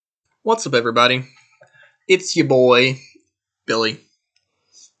What's up, everybody? It's your boy, Billy,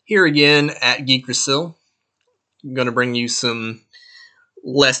 here again at Geek Rasil. I'm going to bring you some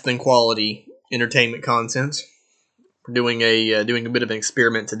less than quality entertainment content. We're doing a bit of an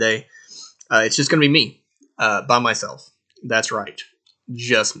experiment today. It's just going to be me, by myself. That's right,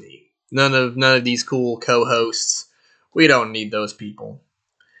 just me. None of these cool co-hosts. We don't need those people.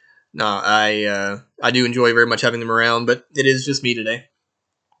 No, I do enjoy very much having them around, but it is just me today.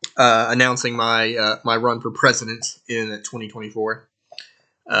 Announcing my run for president in 2024.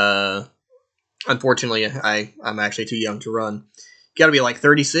 Uh, Unfortunately, I'm actually too young to run. You got to be like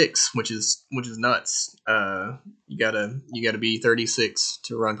 36, which is nuts. You gotta be 36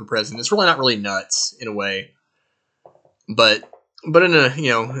 to run for president. It's really not really nuts in a way, but in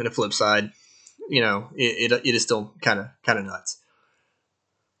a flip side, it is still kind of nuts.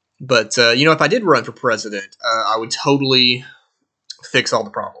 But if I did run for president, I would totally fix all the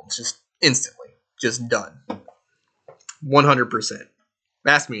problems just instantly, just done, 100%.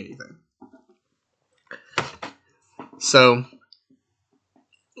 Ask me anything. So,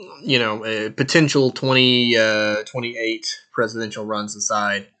 a potential 2028 presidential runs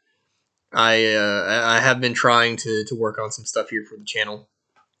aside, I have been trying to work on some stuff here for the channel.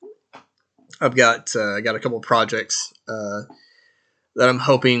 I've got a couple of projects that I'm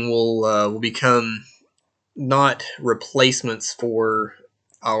hoping will become not replacements for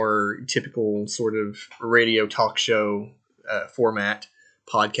our typical sort of radio talk show format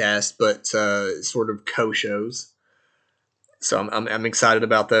podcast, but sort of co-shows. So I'm excited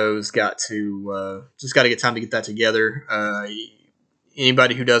about those. Got to get time to get that together.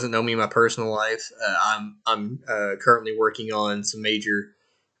 Anybody who doesn't know me in my personal life, I'm currently working on some major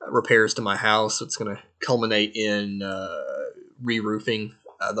repairs to my house. It's going to culminate in re-roofing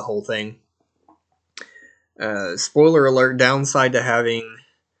the whole thing. Spoiler alert: downside to having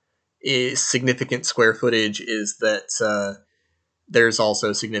significant square footage is that there's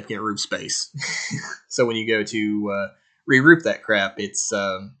also significant roof space. So when you go to re-roof that crap, it's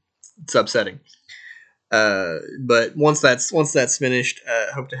upsetting. But once that's finished,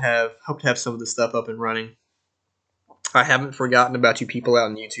 hope to have some of this stuff up and running. I haven't forgotten about you people out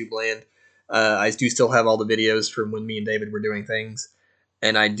in YouTube land. I do still have all the videos from when me and David were doing things,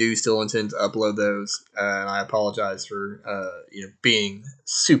 and I do still intend to upload those. And I apologize for being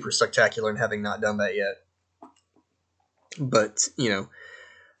super spectacular and having not done that yet. But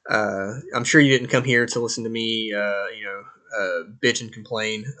I'm sure you didn't come here to listen to me, bitch and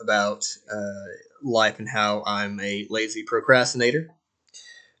complain about life and how I'm a lazy procrastinator.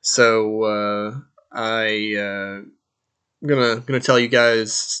 So I'm gonna tell you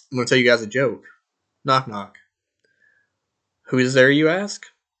guys. I'm gonna tell you guys a joke. Knock knock. Who is there, you ask?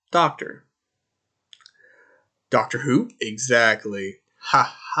 Doctor. Doctor Who? Exactly.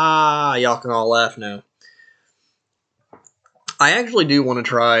 Ha ha! Y'all can all laugh now. I actually do want to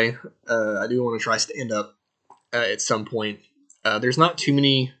try. I do want to try stand up at some point. There's not too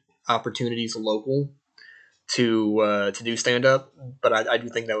many opportunities local to do stand up, but I do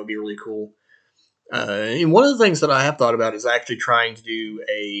think that would be really cool. And one of the things that I have thought about is actually trying to do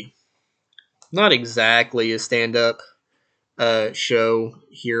not exactly a stand up show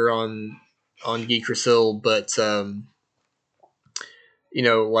here on Geek Rasil, but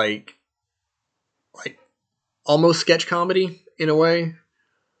like almost sketch comedy in a way.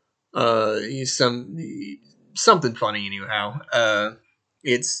 Something funny anyhow.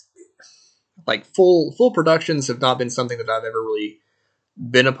 It's like full productions have not been something that I've ever really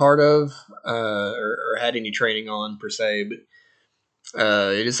been a part of or had any training on per se, but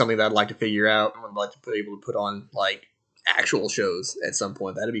it is something that I'd like to figure out. I'd like to be able to put on like actual shows at some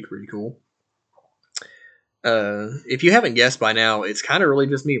point. That'd be pretty cool. If you haven't guessed by now, it's kind of really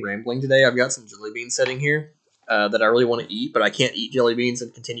just me rambling today. I've got some jelly beans sitting here that I really want to eat, but I can't eat jelly beans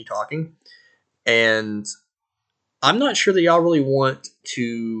and continue talking. And I'm not sure that y'all really want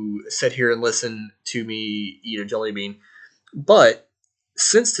to sit here and listen to me eat a jelly bean. But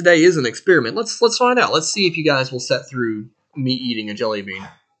since today is an experiment, let's find out. Let's see if you guys will sit through me eating a jelly bean.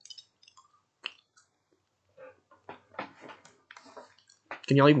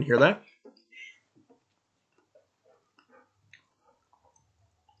 Can y'all even hear that?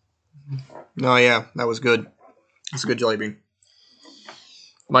 Oh yeah, that was good. It's a good jelly bean.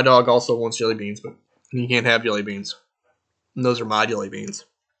 My dog also wants jelly beans, but he can't have jelly beans. And those are my jelly beans.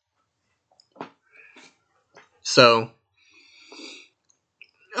 So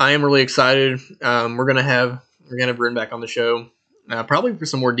I am really excited. We're gonna have Bryn back on the show, probably for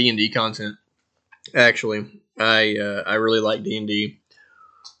some more D&D content. Actually, I really like D&D,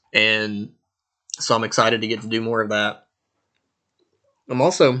 and so I'm excited to get to do more of that. I'm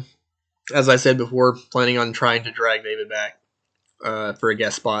also as I said before, planning on trying to drag David back for a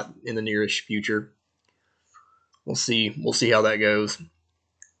guest spot in the nearest future. We'll see. We'll see how that goes.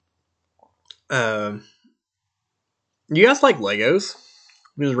 You guys like Legos?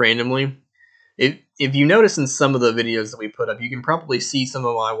 Just randomly. If you notice in some of the videos that we put up, you can probably see some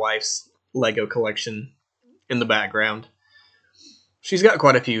of my wife's Lego collection in the background. She's got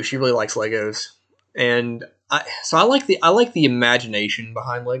quite a few. She really likes Legos, and I like the imagination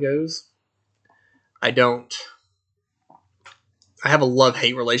behind Legos. I have a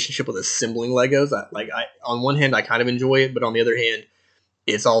love-hate relationship with assembling Legos. On one hand, I kind of enjoy it, but on the other hand,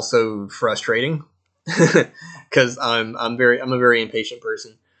 it's also frustrating because I'm a very impatient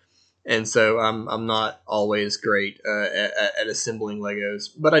person, and so I'm not always great at assembling Legos.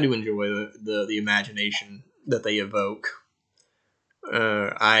 But I do enjoy the imagination that they evoke.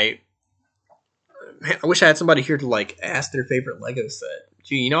 I wish I had somebody here to like ask their favorite Lego set.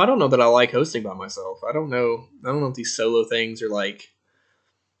 Gee, I don't know that I like hosting by myself. I don't know if these solo things are like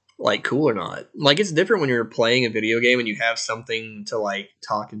cool or not. Like, it's different when you're playing a video game and you have something to like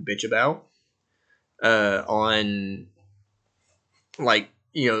talk and bitch about. On like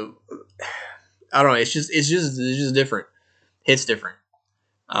I don't know. It's just different. It's different.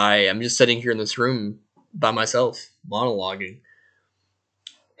 I am just sitting here in this room by myself, monologuing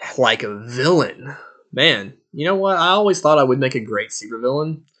like a villain. Man, you know what? I always thought I would make a great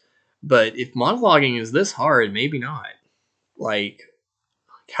supervillain, but if monologuing is this hard, maybe not. Like,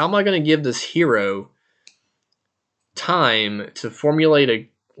 how am I going to give this hero time to formulate a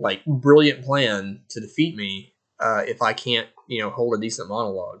brilliant plan to defeat me if I can't hold a decent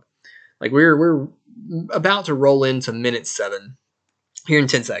monologue? Like, we're about to roll into minute 7 here in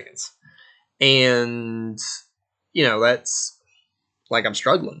 10 seconds, and that's like I'm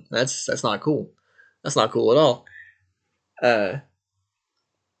struggling. That's not cool. That's not cool at all.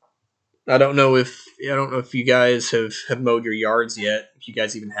 I don't know if you guys have mowed your yards yet. If you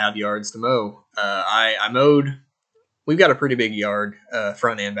guys even have yards to mow. I mowed. We've got a pretty big yard,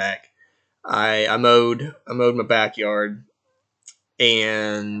 front and back. I mowed my backyard,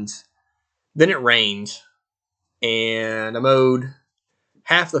 and then it rained, and I mowed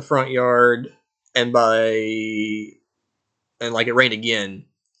half the front yard, and it rained again,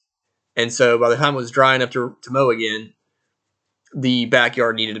 and so by the time it was dry enough to mow again, the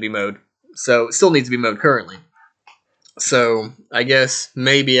backyard needed to be mowed. So it still needs to be mowed currently. So I guess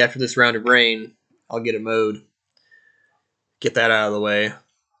maybe after this round of rain, I'll get it mowed. Get that out of the way.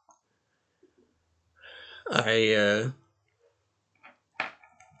 I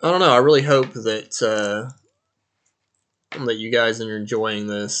don't know. I really hope that you guys are enjoying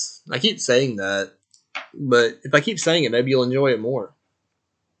this. I keep saying that, but if I keep saying it, maybe you'll enjoy it more.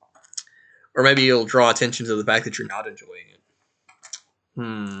 Or maybe you'll draw attention to the fact that you're not enjoying it.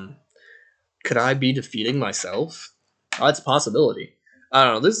 Could I be defeating myself? Oh, that's a possibility. I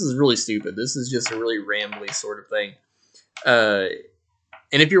don't know. This is really stupid. This is just a really rambly sort of thing.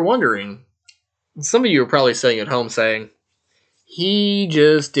 And if you're wondering, some of you are probably sitting at home saying, he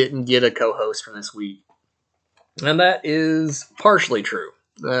just didn't get a co-host for this week. And that is partially true.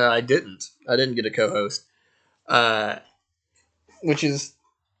 I didn't get a co-host. Which is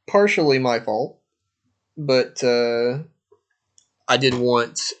partially my fault. But I did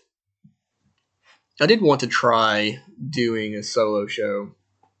want to try doing a solo show.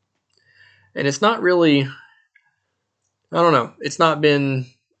 And it's not really, I don't know, it's not been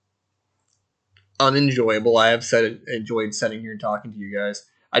unenjoyable. I have enjoyed sitting here and talking to you guys.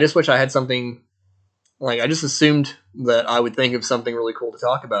 I just wish I had something, I just assumed that I would think of something really cool to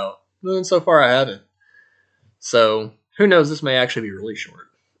talk about. And so far I haven't. So, who knows, this may actually be really short.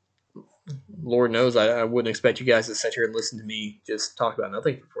 Lord knows I wouldn't expect you guys to sit here and listen to me just talk about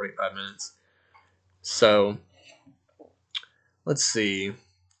nothing for 45 minutes. So, let's see.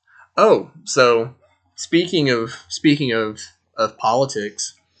 Oh, so speaking of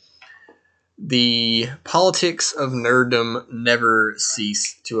politics, the politics of nerddom never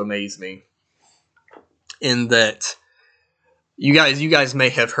cease to amaze me. In that, you guys may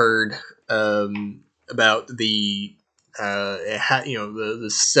have heard about the the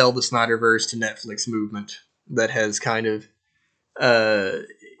sell the Snyderverse to Netflix movement that has kind of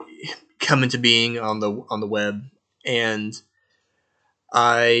come into being on the web, and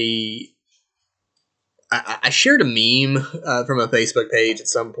I shared a meme from a Facebook page at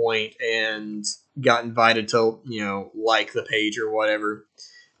some point and got invited to like the page or whatever,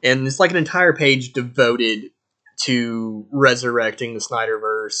 and it's like an entire page devoted to resurrecting the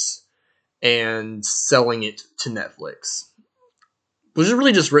Snyderverse and selling it to Netflix. Which is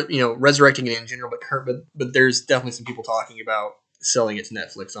really just resurrecting it in general, but there's definitely some people talking about selling it to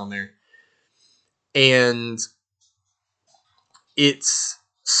Netflix on there. And it's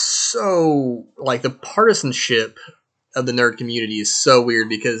so, like, the partisanship of the nerd community is so weird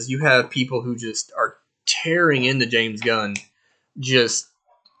because you have people who just are tearing into James Gunn, just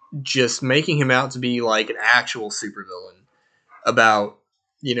making him out to be like an actual supervillain about,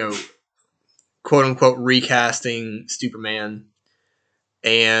 you know, quote unquote recasting Superman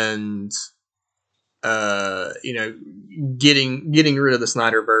and getting rid of the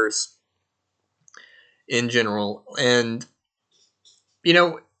Snyderverse in general. And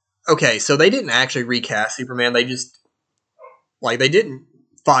okay, so they didn't actually recast Superman. They just they didn't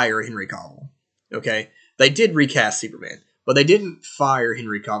fire Henry Cavill. Okay, they did recast Superman, but they didn't fire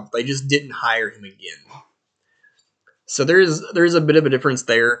Henry Cavill. They just didn't hire him again. So there's a bit of a difference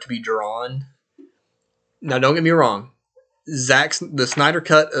there to be drawn. Now, don't get me wrong. The Snyder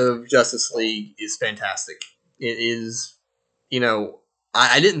cut of Justice League is fantastic. It is,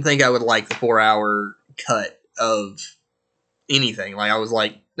 I didn't think I would like the 4-hour cut of anything. Like, I was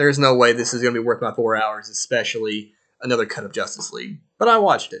like, there's no way this is going to be worth my 4 hours, especially another cut of Justice League. But I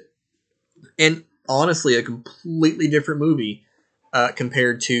watched it. And honestly, a completely different movie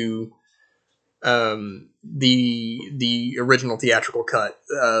compared to the original theatrical cut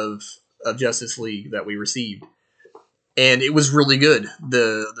of Justice League that we received. And it was really good.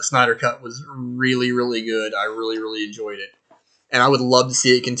 The Snyder cut was really, really good. I really, really enjoyed it. And I would love to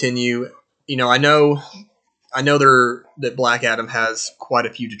see it continue. I know that Black Adam has quite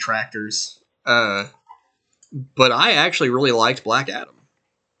a few detractors. But I actually really liked Black Adam.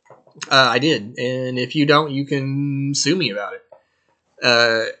 I did. And if you don't, you can sue me about it.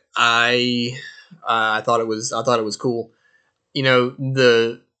 I thought it was cool.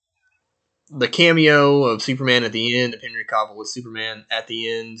 The cameo of Superman at the end, of Henry Cavill with Superman at the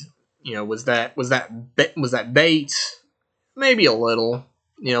end, was that bait? Maybe a little.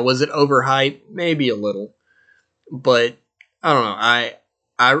 Was it overhyped? Maybe a little. But I don't know.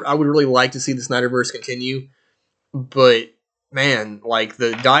 I would really like to see the Snyderverse continue, but man, like,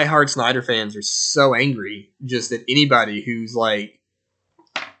 the diehard Snyder fans are so angry just at anybody who's like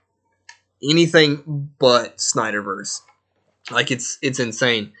anything but Snyderverse. Like, it's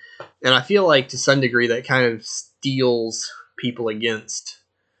insane. And I feel like to some degree that kind of steels people against,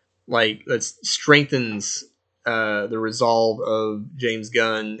 like, that strengthens the resolve of James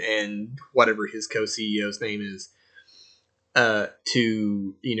Gunn and whatever his co-CEO's name is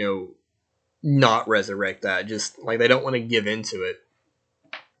to, not resurrect that. Just, like, they don't want to give into it,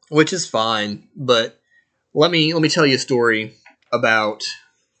 which is fine. But let me tell you a story about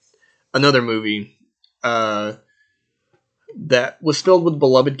another movie that was filled with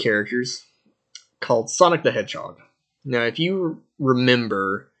beloved characters called Sonic the Hedgehog. Now, if you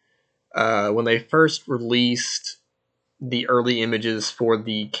remember when they first released the early images for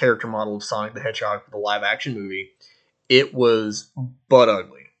the character model of Sonic the Hedgehog for the live-action movie, it was butt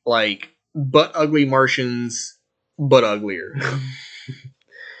ugly. Like, butt ugly Martians, but uglier.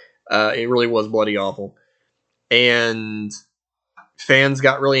 It really was bloody awful. And fans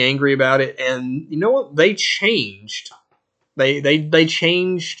got really angry about it, and you know what? They changed. They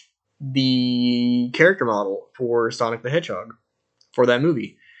changed the character model for Sonic the Hedgehog for that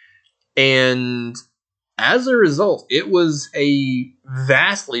movie. And as a result, it was a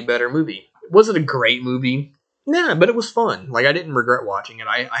vastly better movie. Was it a great movie? Nah, but it was fun. Like, I didn't regret watching it.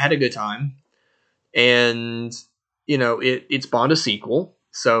 I had a good time. And, it spawned a sequel.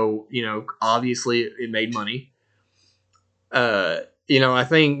 So, obviously it made money. I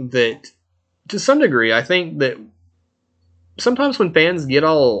think that, to some degree, I think that sometimes when fans get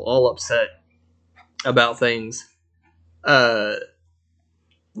all upset about things, sometimes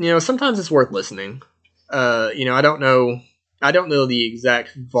it's worth listening. I don't know the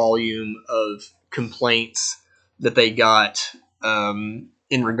exact volume of complaints that they got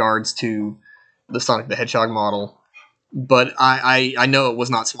in regards to the Sonic the Hedgehog model, but I know it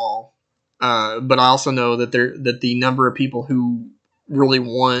was not small. But I also know that the number of people who really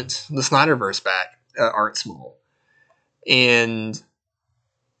want the Snyderverse back aren't small. And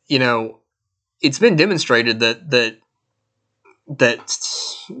it's been demonstrated that the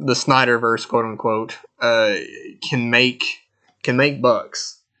Snyderverse, quote unquote, can make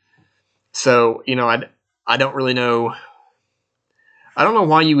bucks. So I don't really know. I don't know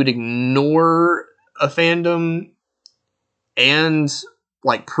why you would ignore a fandom and,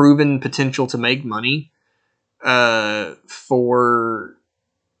 like, proven potential to make money for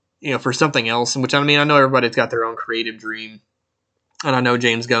something else. Which, I mean, I know everybody's got their own creative dream, and I know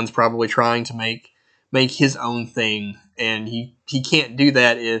James Gunn's probably trying to make his own thing, and he can't do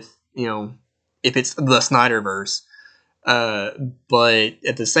that if it's the Snyderverse. Uh, but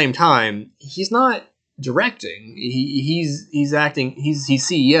at the same time, he's not directing. He's acting. He's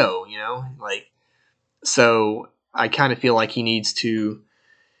CEO. You know, like, so I kind of feel like he needs to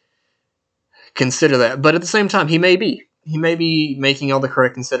consider that. But at the same time, he may be making all the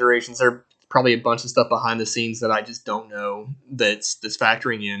correct considerations. There are probably a bunch of stuff behind the scenes that I just don't know that's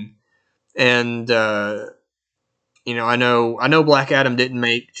factoring in. And I know Black Adam didn't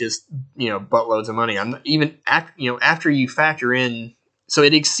make just buttloads of money. I'm not, even after after you factor in, so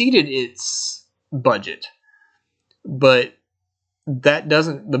it exceeded its budget, but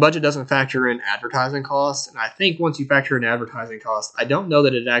the budget doesn't factor in advertising costs. And I think once you factor in advertising costs, I don't know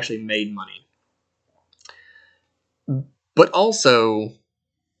that it actually made money. But also,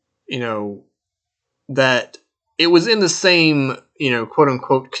 that it was in the same quote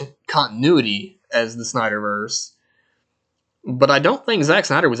unquote continuity as the Snyderverse. But I don't think Zack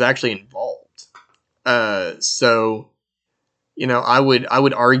Snyder was actually involved. So I would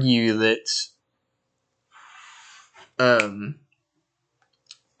argue that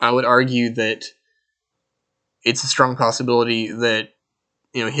it's a strong possibility that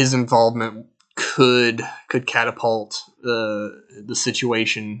his involvement could catapult the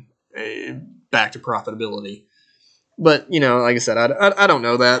situation back to profitability. But like I said, I don't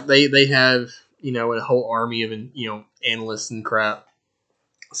know that they have a whole army of analysts and crap.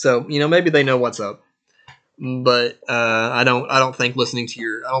 So maybe they know what's up. But I don't think listening to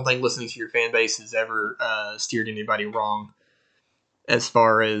your fan base has ever steered anybody wrong as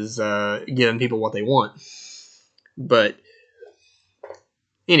far as giving people what they want. But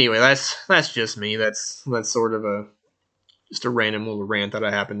anyway, that's just me. That's sort of just a random little rant that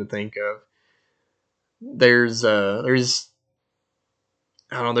I happen to think of. There's I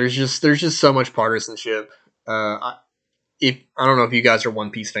don't know. There's just so much partisanship. I don't know if you guys are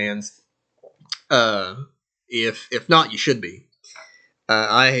One Piece fans. If not, you should be.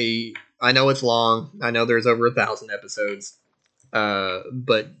 I know it's long. I know there's over 1,000 episodes.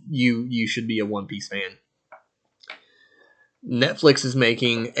 But you should be a One Piece fan. Netflix is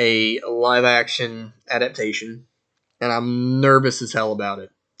making a live action adaptation, and I'm nervous as hell about it.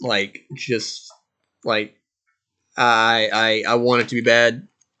 Like, just like I want it to be bad,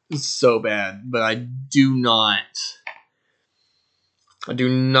 so bad, but I do not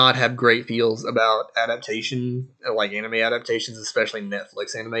have great feels about adaptation, like anime adaptations, especially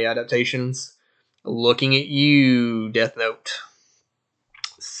Netflix anime adaptations. Looking at you, Death Note.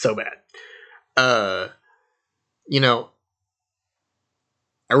 So bad. Uh,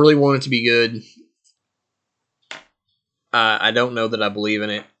 I really want it to be good. I don't know that I believe in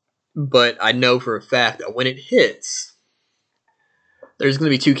it, but I know for a fact that when it hits, there's going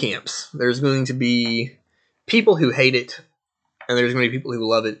to be two camps. There's going to be people who hate it, and there's going to be people who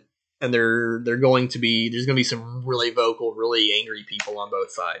love it, and there's going to be some really vocal, really angry people on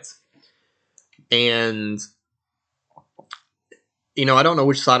both sides. And I don't know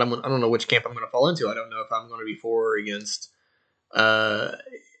which side I don't know which camp I'm going to fall into. I don't know if I'm going to be for or against. I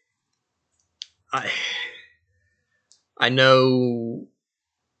know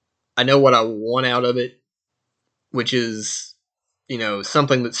what I want out of it, which is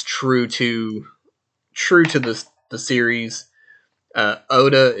something that's true to the series.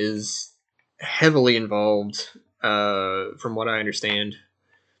 Oda is heavily involved, from what I understand.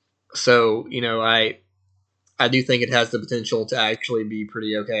 So I do think it has the potential to actually be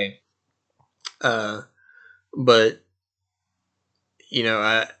pretty okay. But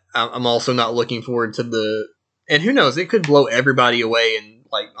I'm also not looking forward to the. And who knows? It could blow everybody away, and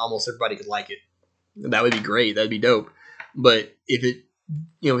like almost everybody could like it. That would be great. That'd be dope. But if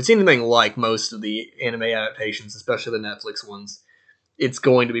it's anything like most of the anime adaptations, especially the Netflix ones, it's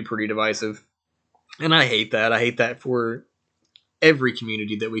going to be pretty divisive. And I hate that. I hate that for every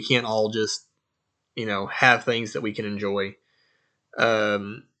community, that we can't all just have things that we can enjoy.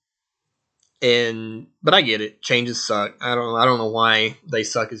 But I get it. Changes suck. I don't know why they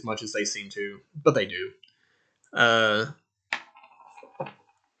suck as much as they seem to, but they do. I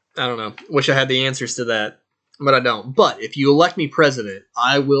don't know. Wish I had the answers to that, but I don't. But if you elect me president,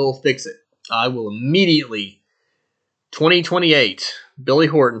 I will fix it. I will immediately 2028 Billy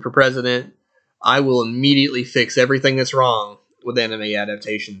Horton for president. I will immediately fix everything that's wrong with anime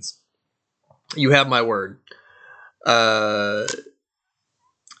adaptations. You have my word. I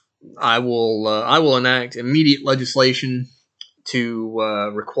will enact immediate legislation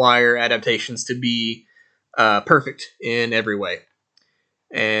to require adaptations to be perfect in every way,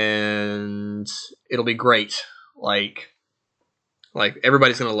 and it'll be great. Like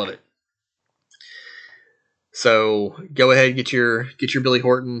everybody's gonna love it. So go ahead, get your Billy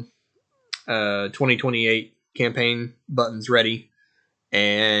Horton 2028 campaign buttons ready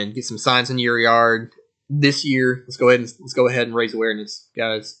and get some signs in your yard this year. Let's go ahead and raise awareness,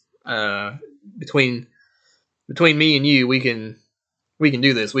 guys. Between me and you, we can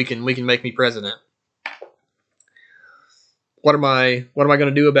do this. We can make me president. What am I going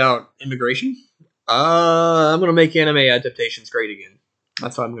to do about immigration? I'm going to make anime adaptations great again.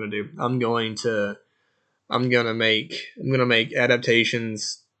 That's what I'm going to do. I'm going to make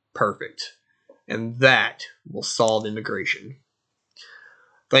adaptations perfect, and that will solve immigration.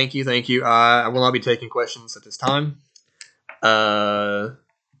 Thank you. I will not be taking questions at this time.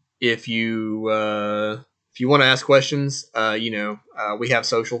 If you want to ask questions, we have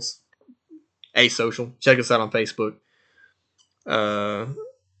socials. Asocial. Check us out on Facebook.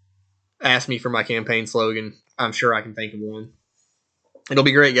 Ask me for my campaign slogan. I'm sure I can think of one. It'll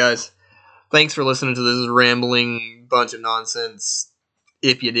be great, guys. Thanks for listening to this rambling bunch of nonsense.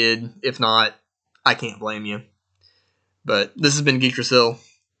 If you did. If not, I can't blame you. But this has been Geek Rasil.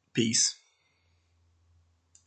 Peace.